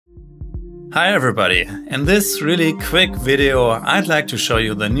Hi everybody! In this really quick video I'd like to show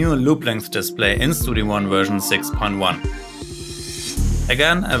you the new loop length display in Studio One version 6.1.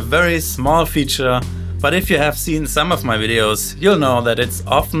 Again, a very small feature, but if you have seen some of my videos, you'll know that it's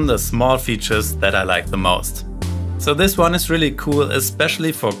often the small features that I like the most. So this one is really cool,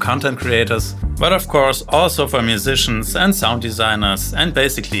 especially for content creators, but of course also for musicians and sound designers and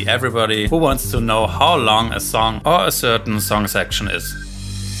basically everybody who wants to know how long a song or a certain song section is.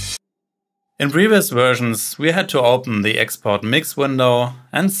 In previous versions, we had to open the export mix window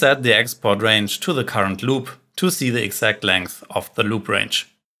and set the export range to the current loop to see the exact length of the loop range.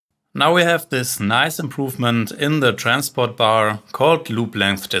 Now we have this nice improvement in the transport bar called loop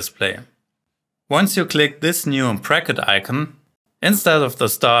length display. Once you click this new bracket icon, instead of the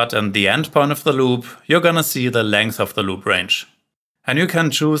start and the end point of the loop, you're gonna see the length of the loop range. And you can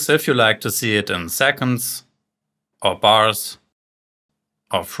choose if you like to see it in seconds, or bars,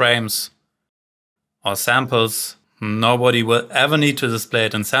 or frames, or samples. Nobody will ever need to display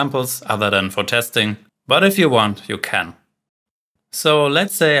it in samples other than for testing, but if you want, you can. So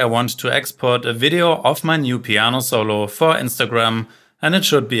let's say I want to export a video of my new piano solo for Instagram and it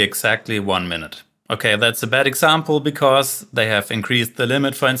should be exactly 1 minute. Okay, that's a bad example because they have increased the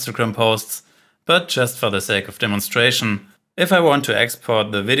limit for Instagram posts, but just for the sake of demonstration, if I want to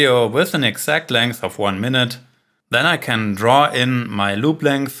export the video with an exact length of 1 minute, then I can draw in my loop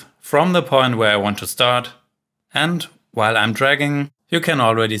length from the point where I want to start, and while I'm dragging, you can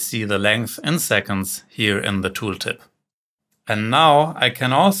already see the length in seconds here in the tooltip. And now I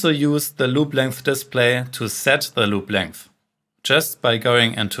can also use the loop length display to set the loop length, just by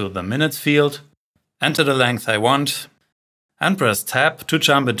going into the minutes field, enter the length I want, and press tab to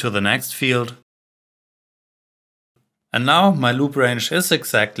jump into the next field. And now my loop range is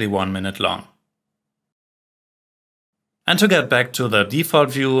exactly 1 minute long. And to get back to the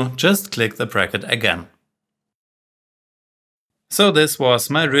default view, just click the bracket again. So this was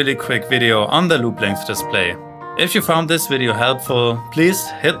my really quick video on the loop length display. If you found this video helpful, please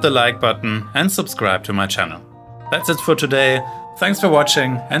hit the like button and subscribe to my channel. That's it for today. Thanks for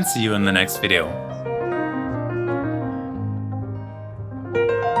watching and see you in the next video.